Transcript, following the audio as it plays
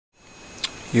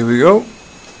Here we go.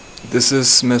 This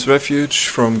is massrefuge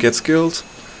from Get Skilled.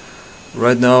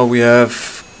 Right now we have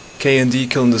KnD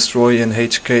Kill and Destroy and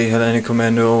HK Hellenic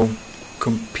Commando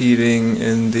competing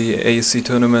in the ASC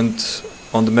Tournament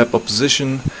on the map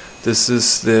Opposition. This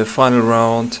is the final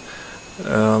round.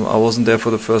 I wasn't there for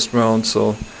the first round,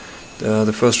 so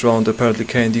the first round apparently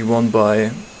KnD won by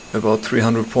about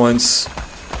 300 points.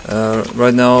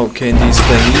 Right now KnD is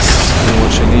playing East, we're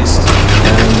watching East,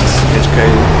 and HK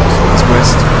is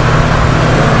West.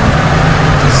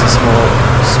 This is more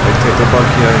spectator bug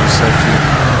here, you just have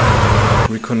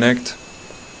to reconnect.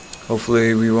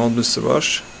 Hopefully we won't miss the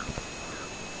rush.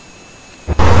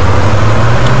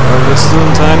 We're still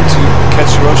in time to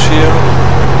catch a rush here.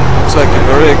 Looks like a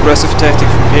very aggressive tactic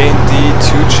from KnD.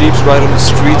 Two jeeps right on the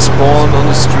street, spawn on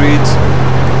the street.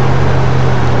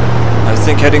 I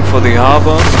think heading for the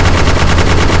harbor.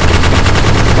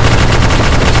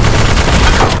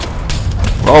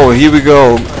 Oh, here we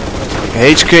go.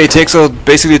 HK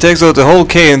basically takes out the whole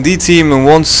KnD team in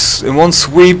one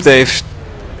sweep. They've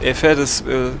had a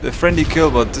friendly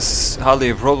kill, but this is hardly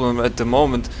a problem at the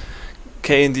moment.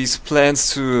 KnD's plans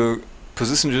to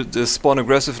position the spawn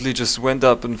aggressively just went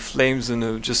up in flames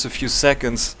in just a few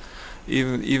seconds.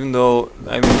 Even though,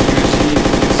 I mean,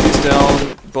 USZ's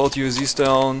down, both USZ's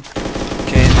down.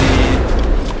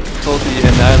 KnD totally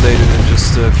annihilated in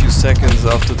just a few seconds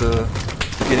after the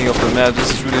beginning of the map.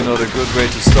 This is really not a good way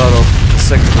to start off the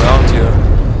second round here.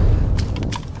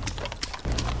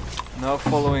 Now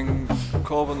following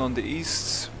Corbin on the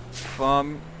east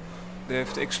farm, they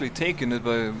have actually taken it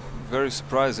by very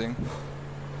surprising.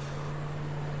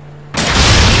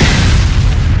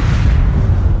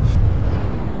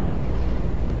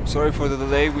 Sorry for the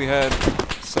delay, we had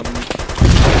some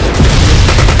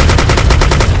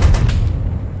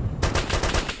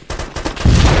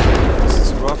this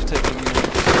is rough taking in.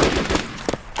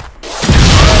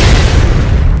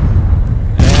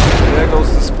 And there goes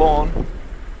the spawn.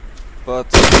 But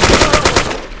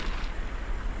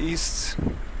East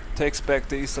takes back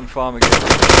the eastern farm again.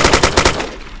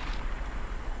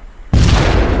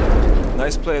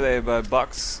 Nice play there by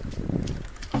Bucks.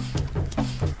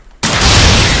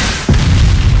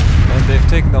 And they've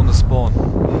taken down the spawn.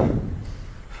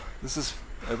 This is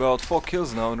about 4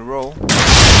 kills now in a row.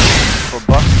 For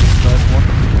Bucks, this nice one.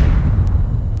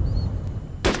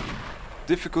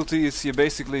 Difficulty is here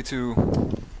basically to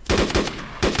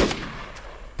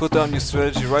put down your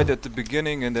strategy right at the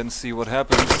beginning and then see what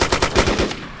happens.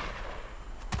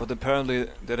 But apparently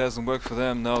that hasn't worked for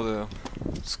them. Now the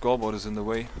scoreboard is in the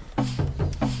way.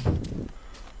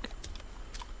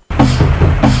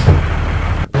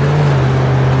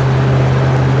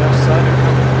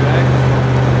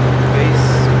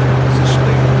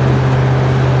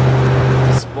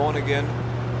 Again.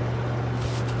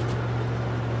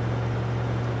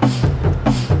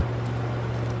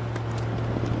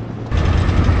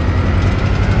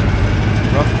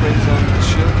 Rough brings on the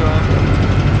shield gun.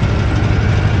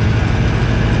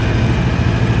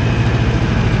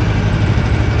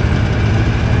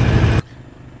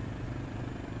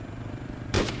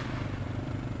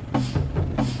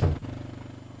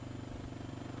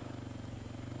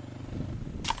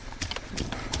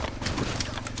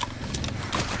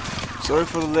 Sorry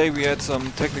for the delay, we had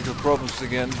some technical problems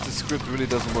again. The script really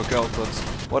doesn't work out, but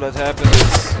what had happened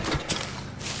is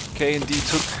KnD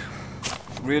took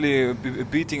really a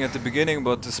beating at the beginning,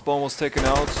 but the spawn was taken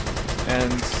out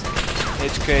and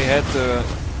HK had the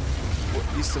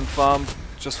eastern farm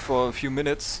just for a few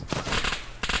minutes.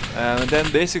 And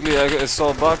then basically I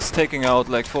saw Bugs taking out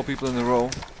like 4 people in a row.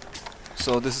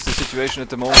 So this is the situation at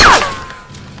the moment.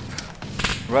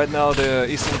 Right now the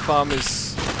eastern farm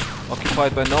is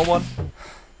occupied by no one.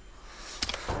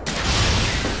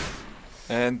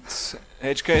 And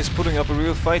HK is putting up a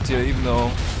real fight here, even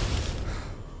though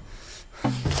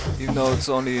it's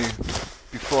only,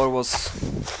 before it was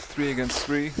 3 against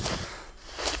 3.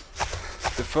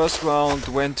 The first round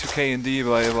went to KnD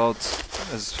by about,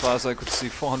 as far as I could see,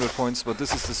 400 points, but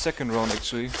this is the second round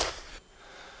actually.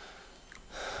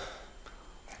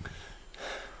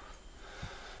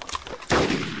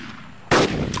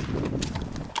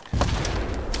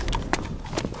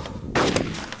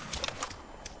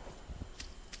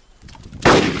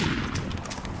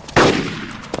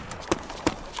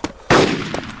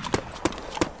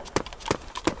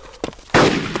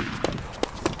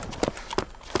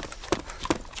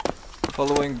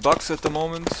 Following Bucks at the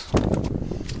moment.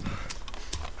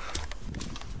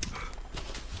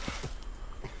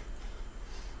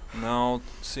 Now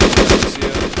seeing what happens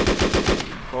here.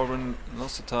 Corbin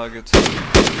lost the target.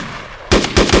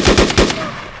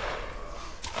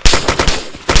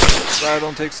 I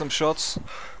don't take some shots.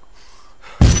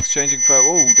 Exchanging fire.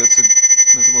 Oh, that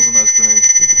was a nice grenade.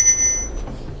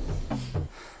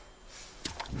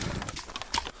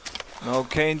 Now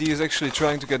KnD is actually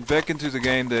trying to get back into the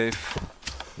game. They've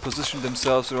positioned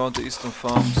themselves around the eastern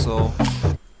farm, so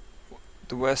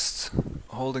the west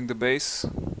holding the base.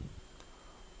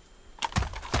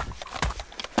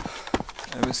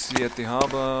 MSC at the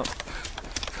harbor.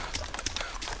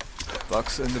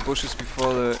 Bugs in the bushes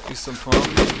before the eastern farm.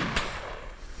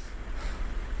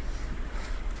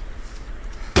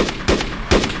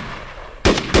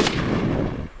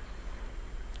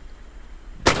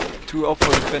 Two up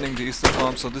for defending the eastern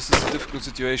farm, so this is a difficult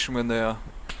situation when they're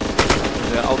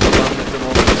outgunned at the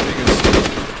moment.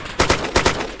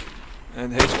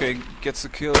 And HK gets a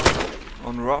kill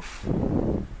on Ruff.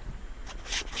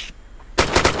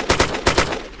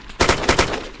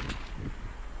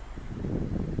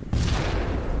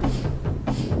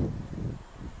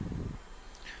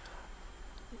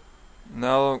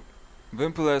 Now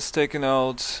Wimple has taken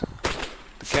out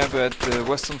the camp at the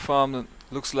western farm, and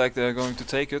looks like they're going to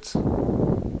take it.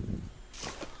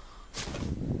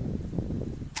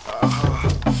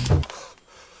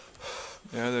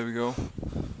 Yeah, there we go.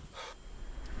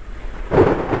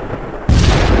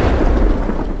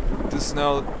 This is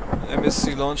now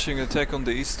MSC launching an attack on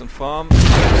the eastern farm.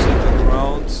 Circling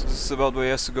around. This is about where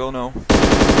he has to go now.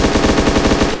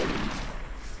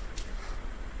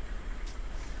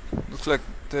 Looks like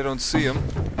they don't see him.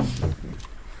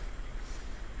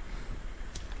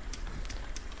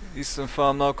 Eastern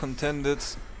farm now contended.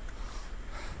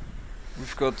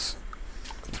 We've got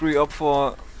 3 up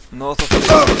for north of the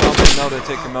eastern farm, and now they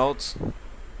take him out.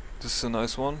 This is a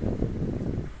nice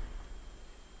one.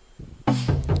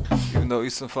 Even though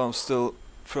eastern farm's still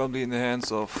firmly in the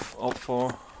hands of up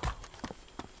 4.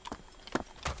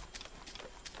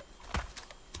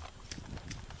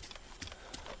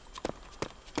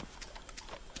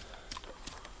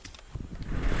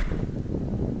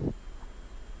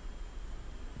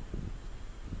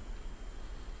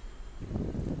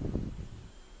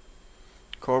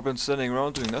 Corbin standing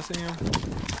around doing nothing here,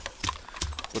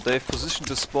 but they've positioned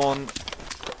the spawn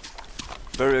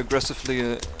very aggressively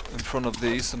in front of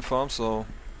the eastern farm, so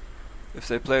if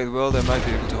they play it well they might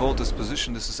be able to hold this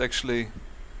position. This is actually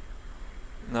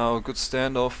now a good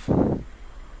standoff,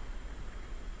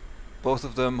 both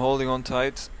of them holding on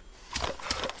tight.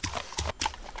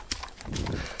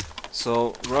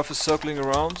 So Ruff is circling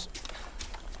around,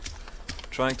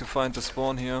 trying to find the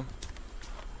spawn here.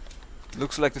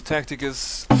 Looks like the tactic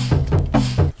is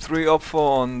 3 up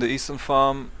 4 on the eastern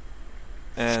farm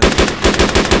and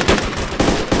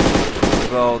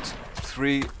about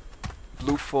 3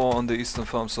 blue 4 on the eastern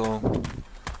farm, so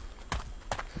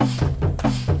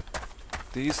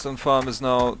the eastern farm is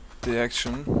now the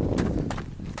action.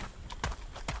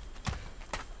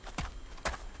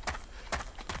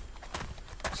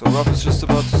 So Ruff is just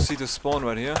about to see the spawn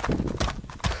right here.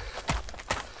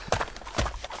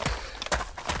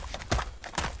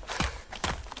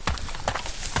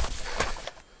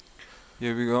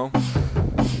 Here we go. Oh,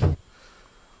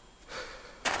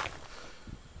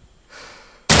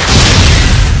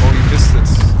 he missed it.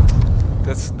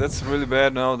 That's really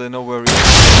bad now. They know where he is,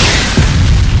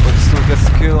 but he still gets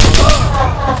the kill on him.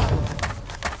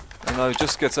 And now he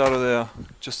just gets out of there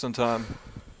just in time.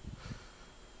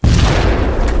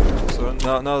 So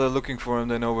now they're looking for him.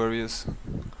 They know where he is.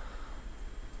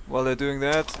 While they're doing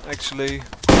that, actually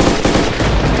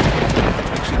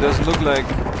doesn't look like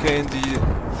KnD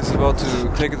is about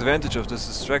to take advantage of this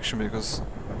distraction, because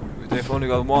they've only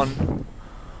got 1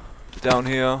 down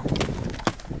here who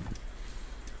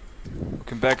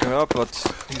can back her up, but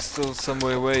he's still some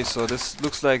way away, so this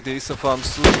looks like the eastern farm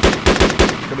is still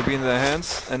gonna be in their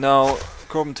hands. And now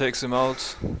Corbin takes him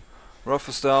out. Ruff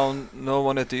is down, no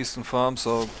one at the eastern farm,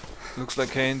 so looks like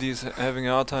KnD is having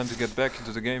a hard time to get back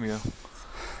into the game here.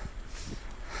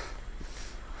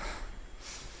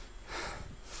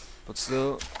 But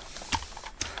still,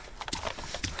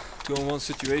 2-on-1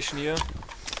 situation here.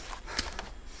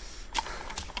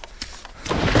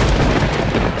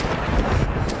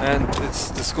 And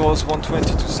the score is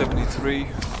 120 to 73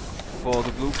 for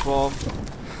the blue farm.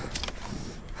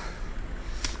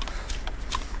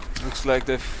 Looks like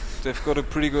they've got a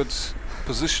pretty good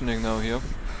positioning now here.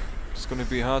 It's going to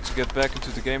be hard to get back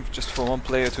into the game. Just for one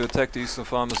player to attack the eastern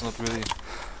farm is not really.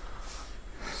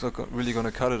 It's not really going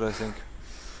to cut it, I think.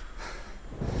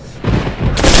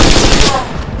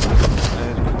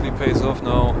 And it quickly pays off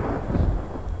now.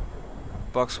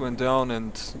 Bugs went down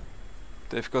and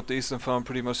they've got the eastern farm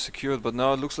pretty much secured, but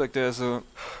now it looks like there's a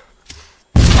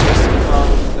western farm,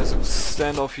 there's a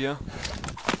standoff here.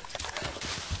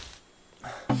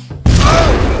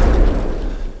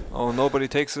 so nobody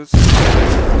takes it.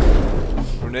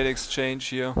 Grenade exchange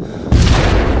here.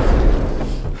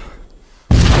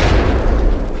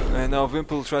 And now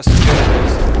Wimple tries to get it,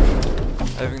 but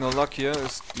having no luck here.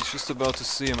 He's just about to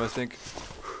see him, I think.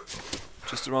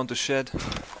 Just around the shed.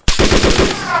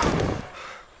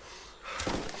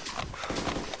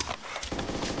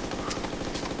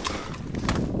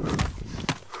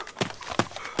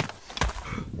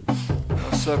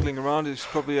 Now circling around, he's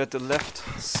probably at the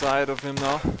left side of him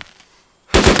now.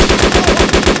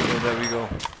 Okay, there we go.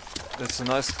 That's a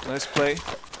nice play.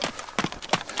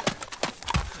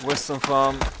 Western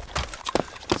Farm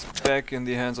is back in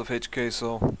the hands of HK,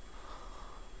 so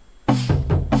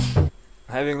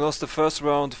having lost the first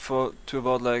round to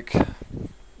about like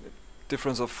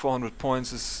difference of 400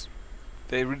 points, is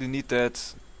they really need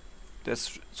that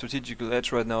strategical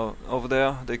edge right now. Over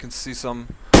there they can see some.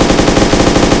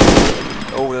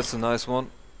 Oh, that's a nice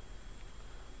one.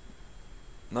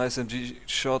 Nice MG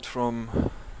shot from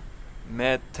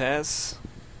Mad Taz.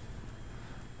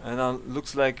 And now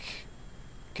looks like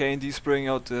KnD spraying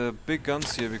out the big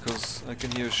guns here, because I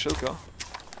can hear Shilka.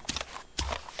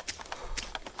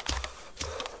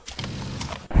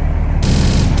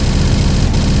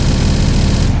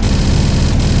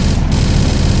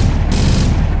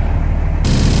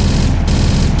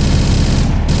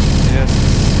 Yes,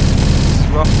 it's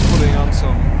rough putting on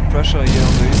some pressure here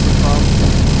on the eastern farm.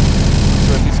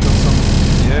 So he's got some,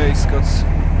 yeah, he's got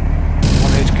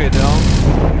 1 HK down.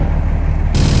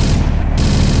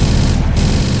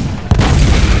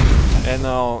 And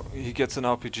now he gets an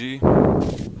RPG.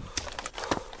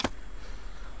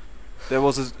 That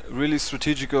was a really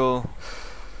strategical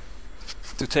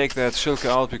to take that Shilka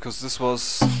out, because this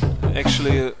was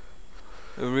actually a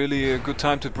really good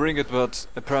time to bring it, but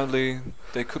apparently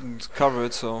they couldn't cover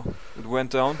it, so it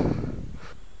went down.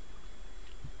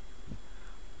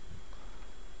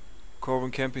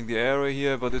 Corbin camping the area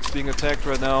here, but it's being attacked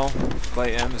right now by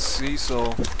ASC,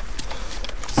 so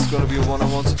it's gonna be a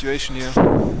one-on-one situation here.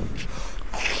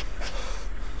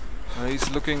 He's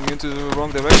looking into the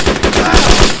wrong direction.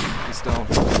 He's down.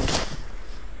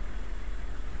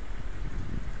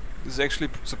 This is actually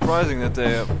surprising that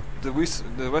the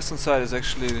western side is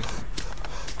actually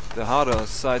the harder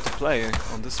side to play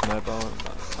on this map.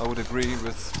 I would agree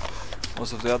with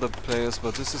most of the other players,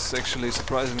 but this is actually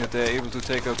surprising that they're able to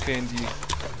take out KnD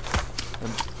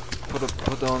and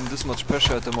put on this much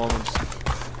pressure at the moment.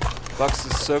 Bugs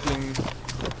is circling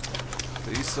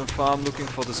the eastern farm looking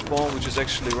for the spawn, which is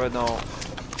actually right now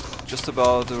just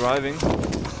about arriving.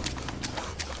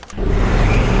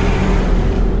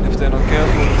 If they're not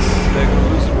careful, they're gonna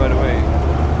lose it right away.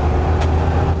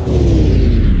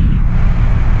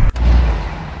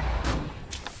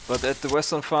 But at the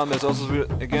western farm there's also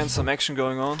again some action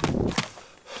going on.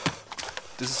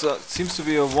 This is seems to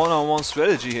be a one-on-one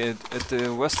strategy here at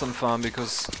the western farm,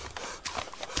 because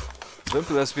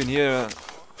Wimple has been here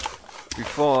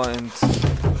before and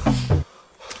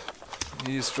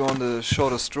he's drawn the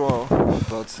shorter straw,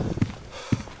 but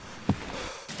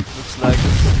looks like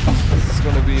this is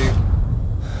gonna be.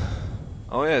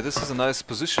 Oh yeah, this is a nice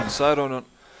position. Sidon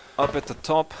up at the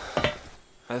top.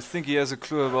 I think he has a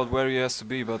clue about where he has to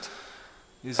be, but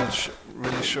he's not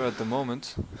really sure at the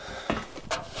moment.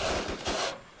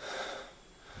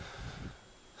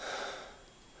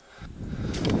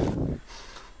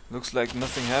 Looks like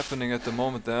nothing happening at the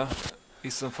moment there.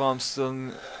 Eastern farm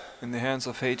still in the hands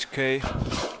of HK.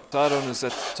 Sidon is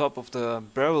at the top of the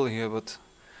barrel here, but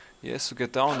he has to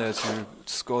get down there to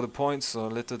score the points,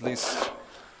 or at least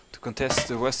to contest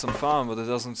the western farm, but it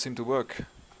doesn't seem to work.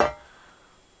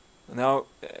 Now,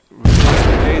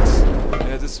 grenades.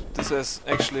 Yeah, this has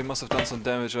actually must have done some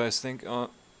damage, I think.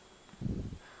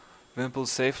 Wimple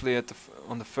safely at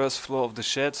on the first floor of the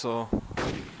shed, so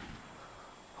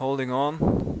holding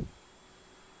on.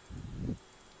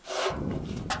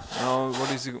 Now,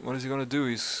 what is he gonna do?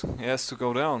 He has to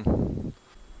go down.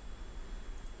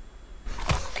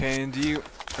 KnD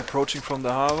approaching from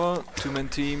the harbor, two-man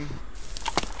team.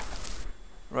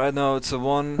 Right now it's a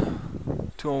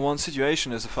 2-on-1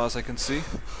 situation as far as I can see.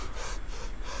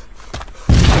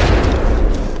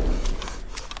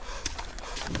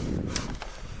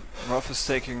 Ruff is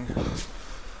taking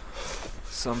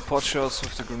some pot shots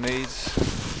with the grenade.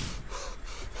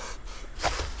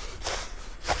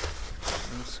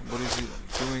 What is he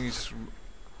doing? He's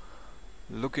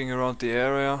looking around the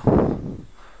area.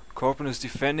 Corbin is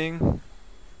defending,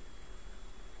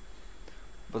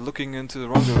 but looking into the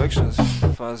wrong direction as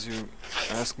far as you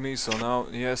ask me. So now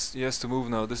he has to move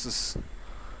now.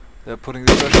 They're putting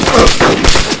the pressure.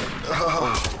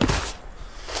 Oh.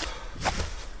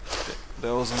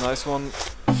 That was a nice one.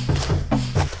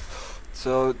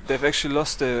 So they've actually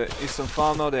lost the eastern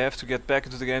farm now. They have to get back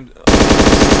into the game.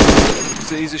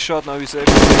 It's an easy shot now. He's able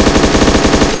to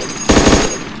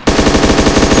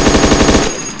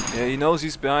yeah, he knows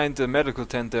he's behind the medical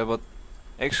tent there, but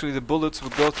actually the bullets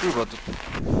would go through, but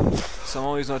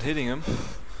somehow he's not hitting him.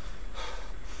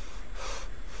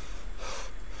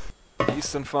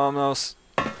 Eastern farm now.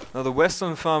 Now the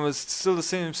western farm is still the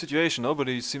same situation.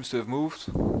 Nobody seems to have moved.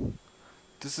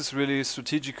 This is really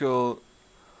strategical.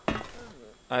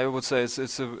 I would say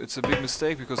it's a big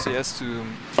mistake, because he has to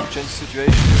change the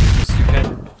situation,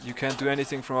 because you can't do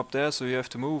anything from up there, so you have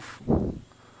to move.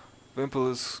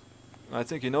 Wimple is, I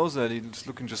think he knows that. He's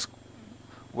looking, just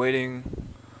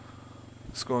waiting,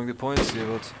 scoring the points here,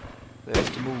 but they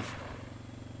have to move.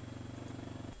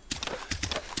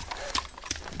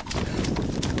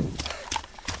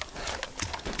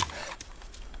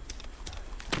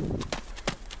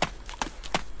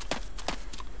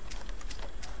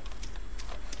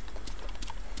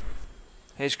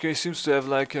 HK seems to have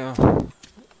like a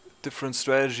different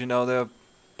strategy now. They're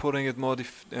putting it more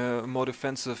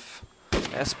defensive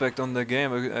aspect on the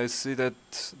game. I see that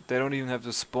they don't even have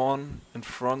the spawn in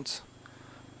front,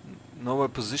 nowhere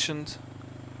positioned.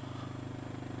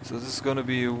 So this is gonna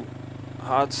be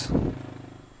hard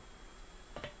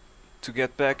to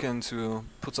get back and to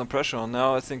put some pressure on.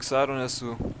 Now I think Sidon has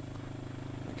to.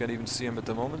 I can't even see him at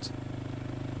the moment.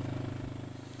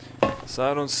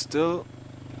 Sidon's still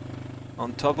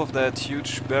on top of that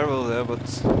huge barrel there, but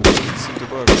it doesn't seem to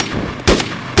work.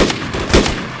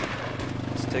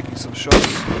 He's taking some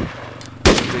shots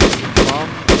at the eastern farm.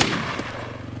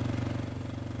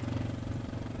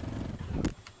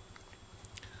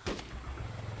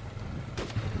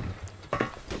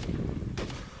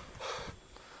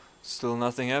 Still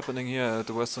nothing happening here at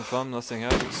the western farm, nothing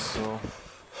happens, so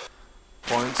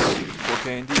points for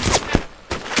KnD.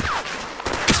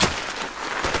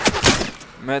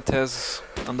 Matt has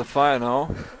under fire now,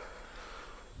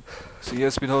 so he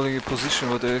has been holding a position,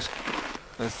 but I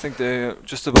think they're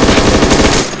just about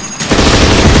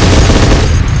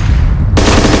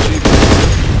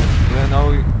yeah, now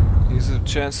he has a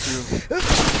chance to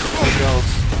take out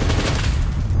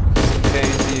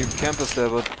KnD campers there,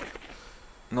 but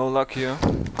no luck here.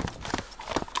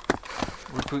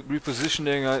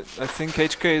 Repositioning, I think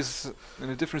HK is in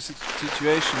a different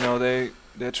situation now.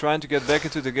 They're trying to get back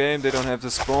into the game. They don't have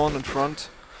the spawn in front,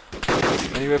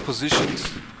 anywhere positioned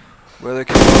where they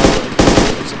can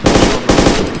put some pressure on them.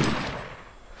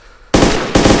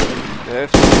 They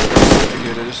have to do something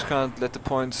here. They just can't let the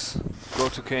points go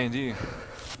to KnD.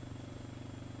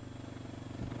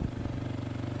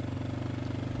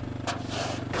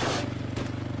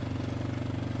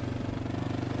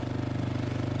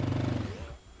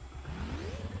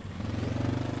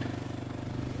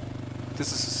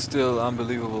 This is still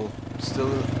unbelievable. Still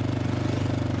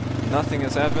nothing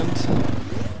has happened.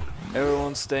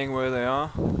 Everyone's staying where they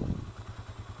are.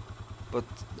 But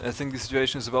I think the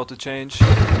situation is about to change.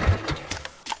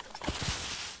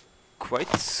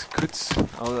 Quite quit.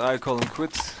 I call him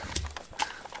quit.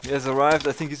 He has arrived.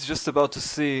 I think he's just about to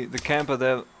see the camper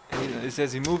there. He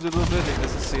says he moved a little bit. He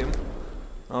doesn't see him.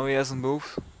 No, he hasn't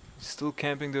moved. He's still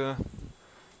camping the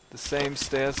same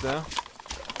stairs there.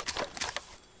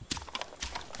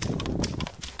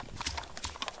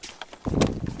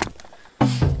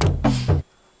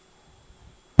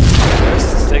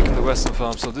 Western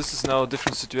farm, so this is now a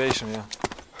different situation here.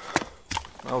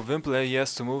 Now Wimple, he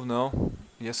has to move now.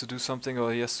 He has to do something,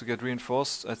 or he has to get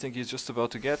reinforced. I think he's just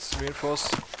about to get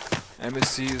reinforced.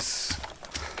 MSC is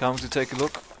coming to take a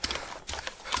look.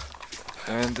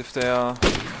 And if they are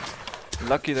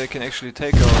lucky, they can actually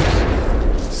take out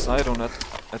Sidon at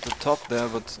the top there,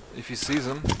 but if he sees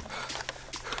him,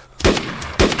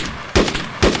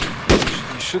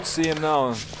 he should see him now.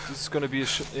 This is gonna be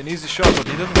an easy shot, but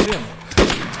he doesn't see him.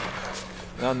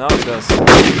 Now he does.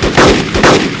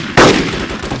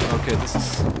 Okay, this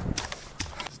is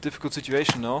a difficult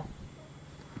situation now.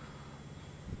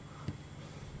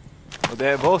 Oh,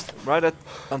 they're both right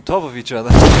on top of each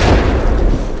other.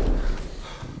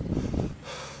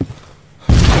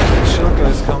 Shilka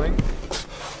is coming.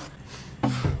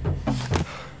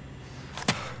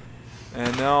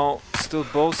 And now still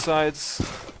both sides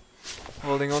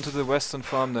holding on to the western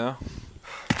farm there.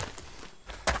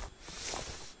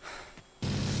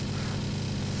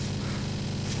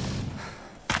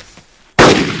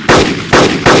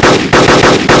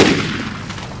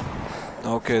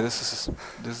 Okay, this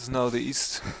is now the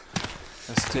east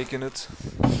has taken it.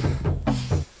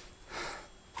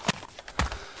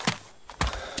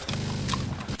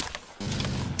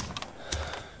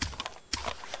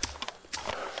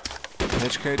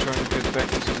 HK trying to get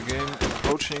back into the game.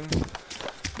 approaching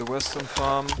the western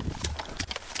farm.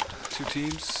 Two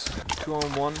teams,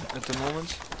 2-on-1 at the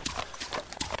moment.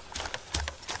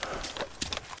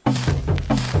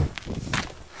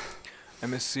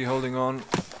 MSC holding on,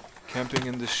 camping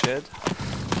in the shed.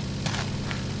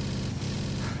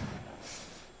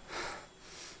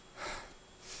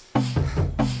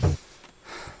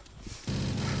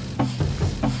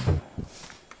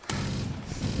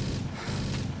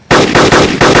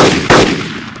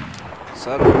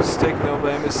 Sado is taken over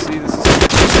by MSC.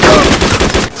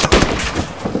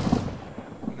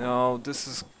 This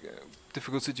is a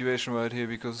difficult situation right here,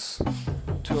 because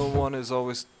 2-on-1 is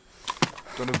always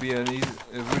gonna be a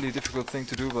really difficult thing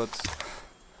to do, but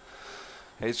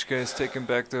HK is taking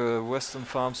back the western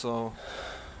farm, so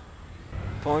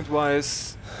point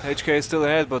wise HK is still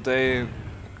ahead, but they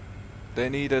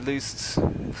need at least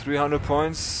 300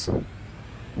 points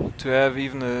to have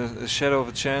even a shadow of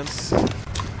a chance.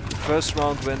 The first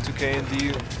round went to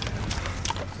KnD,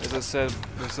 as I said,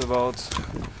 with about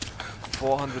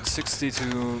 460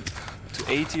 to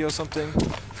 80 or something.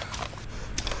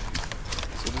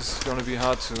 So this is gonna be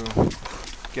hard to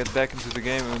get back into the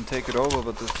game and take it over,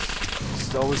 but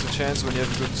it's always a chance when you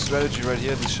have a good strategy right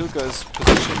here. The Shilka is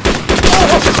positioned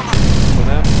for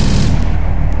them.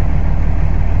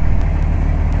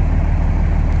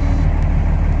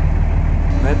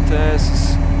 Mentas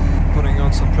is putting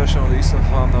on some pressure on the eastern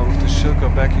farm now with the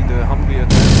Shilka backing the Humvee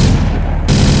attack.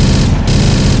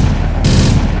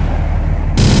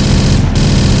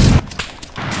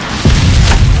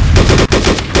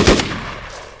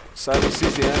 Silent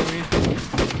sees the enemy.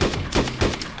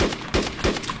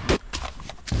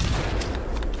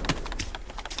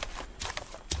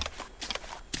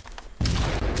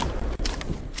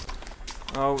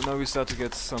 Oh, now we start to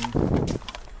get some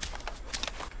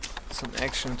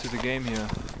action to the game here.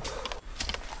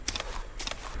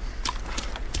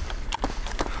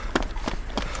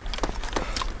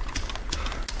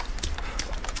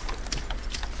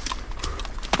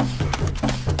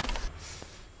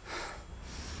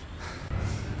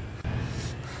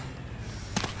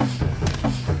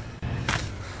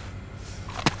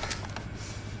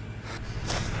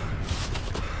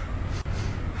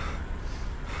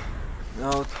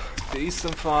 Now the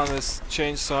eastern farm has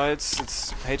changed sides.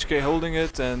 It's HK holding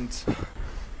it and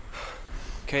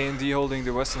KnD holding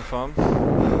the western farm.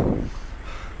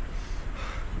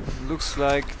 Looks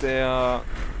like they are...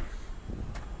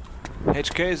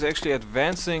 HK is actually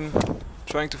advancing,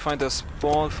 trying to find a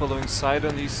spawn following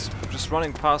Sidon. He's just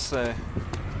running past a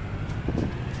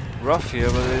rough here,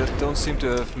 but they don't seem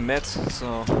to have met,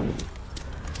 so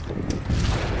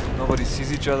nobody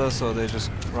sees each other, so they just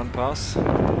run past.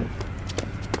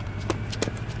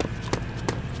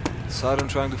 Sidon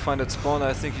trying to find that spawn.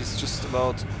 I think he's just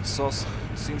about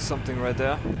seen something right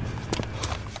there.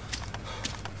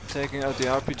 Taking out the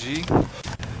RPG.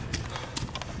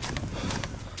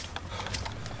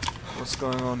 What's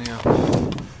going on here?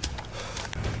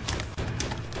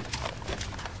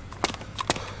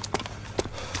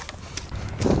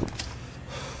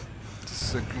 This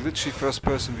is a glitchy first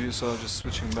person view, so just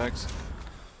switching back.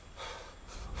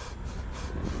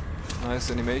 Nice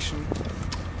animation.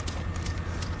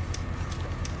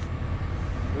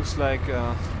 Looks like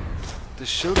the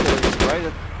Shilka is right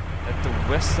at the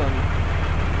western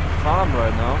farm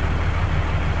right now.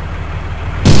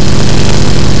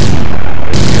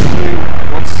 He really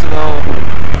wants to know.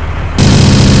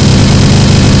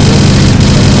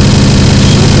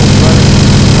 Shilka is right at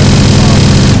the farm,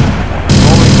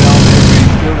 mowing down every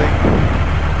building.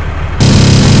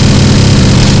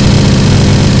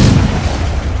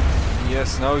 Yes,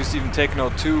 now he's even taken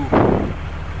out two.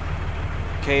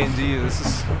 KnD,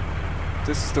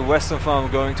 this is the western farm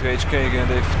going to HK again.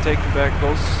 They've taken back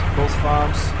both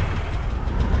farms.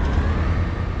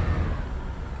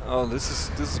 Oh, this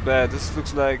is bad. This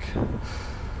looks like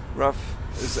Ruff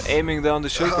is aiming down the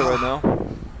Shilka right now.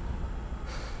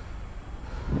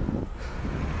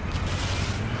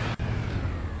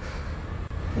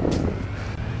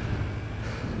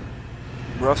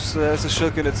 Ruff has a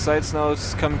Shilka in its sights now.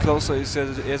 It's coming closer. He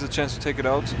says he has a chance to take it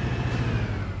out.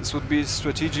 This would be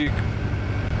strategic,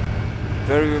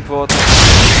 very important.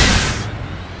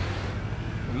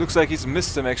 It looks like he's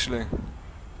missed him actually.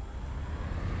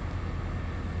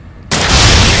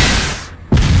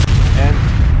 And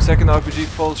second RPG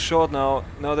falls short now.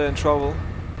 Now they're in trouble.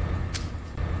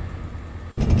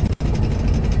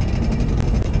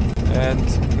 And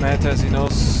Matas, he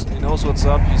knows what's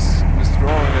up. He's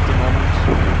withdrawing at the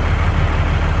moment.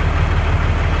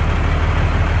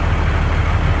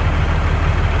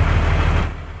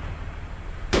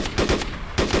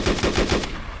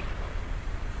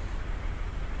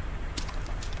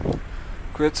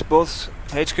 quits. Both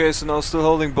HKs are now still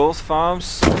holding both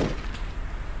farms.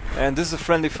 And this is a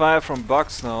friendly fire from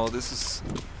Bugs now. This is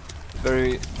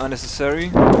very unnecessary.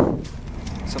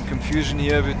 Some confusion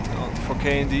here for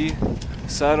KnD.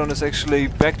 Sidon is actually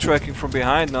backtracking from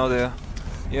behind now there.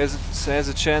 He has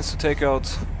a chance to take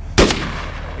out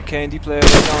a KnD player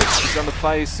right now. He's under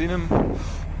fire, you've seen him.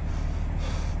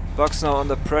 Bugs now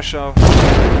under pressure.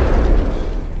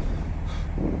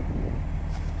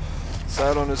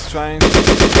 Sidon is trying to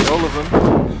get all of them.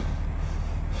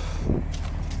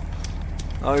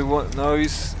 Now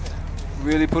he's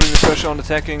really putting the pressure on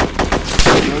attacking.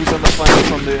 Now he's under fire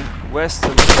from the west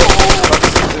and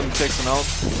Bugs sees him and takes him out.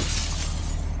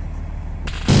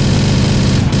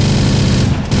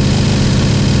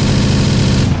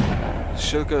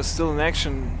 Shilka is still in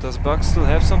action. Does Bugs still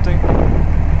have something?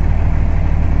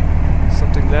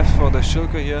 Something left for the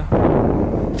Shilka here?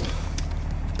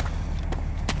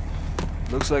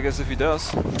 Looks like as if he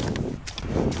does.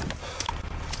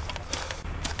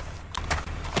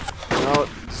 Now,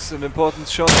 this is an important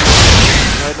shot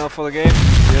right now for the game.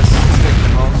 Yes, he's taking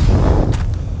him out.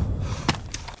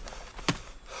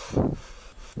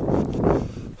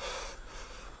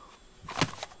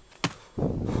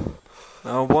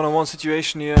 Now, one-on-one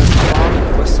situation here at the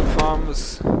farm. Western farm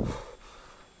is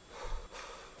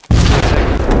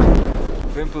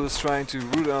Wimple is trying to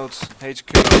root out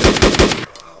HK.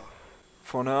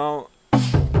 For now,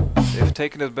 they've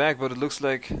taken it back, but it looks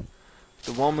like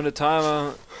the 1 minute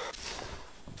timer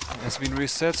has been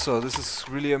reset, so this is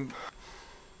really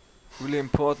really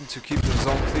important to keep the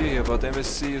zone clear here, but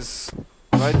MSC is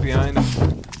right behind him.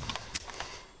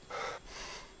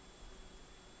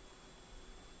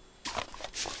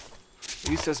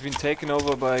 East has been taken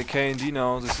over by KnD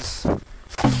now. The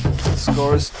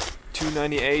score is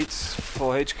 298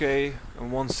 for HK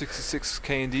and 166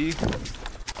 KnD.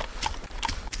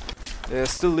 They're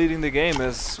still leading the game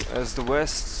as the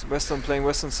Western playing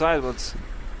Western side, but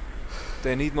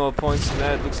they need more points than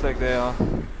that. It looks like they are.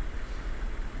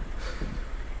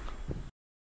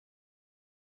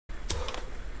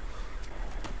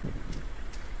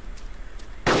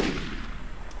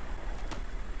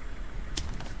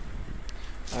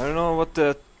 I don't know what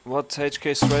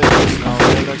HK strategy is now.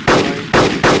 They're like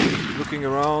looking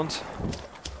around.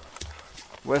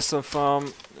 Western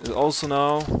farm is also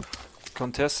now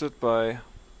contested by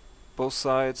both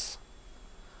sides,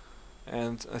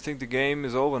 and I think the game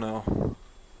is over now.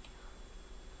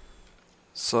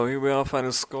 So here we are,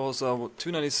 final scores are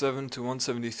 297 to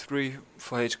 173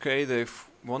 for HK. They've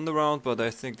won the round, but I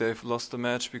think they've lost the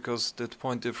match because the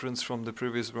point difference from the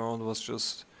previous round was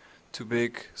just too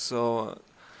big. So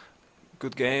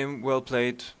good game, well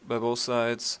played by both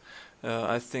sides.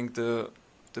 I think the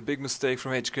big mistake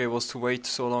from HK was to wait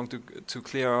so long to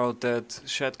clear out that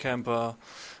shed camper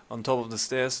on top of the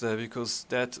stairs there, because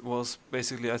that was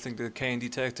basically, I think, the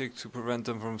KnD tactic to prevent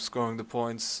them from scoring the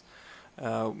points,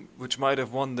 which might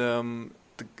have won them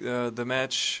the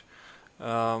match.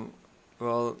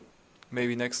 Well,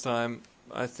 maybe next time.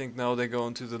 I think now they go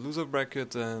into the loser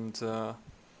bracket, and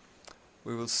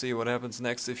we will see what happens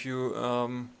next. If you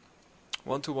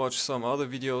want to watch some other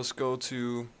videos, go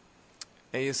to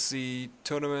ASC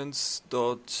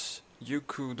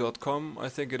Tournaments.youku.com, I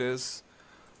think it is.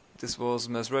 This was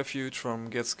massrefuge from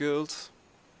Guild.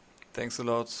 Thanks a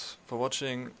lot for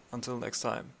watching. Until next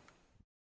time.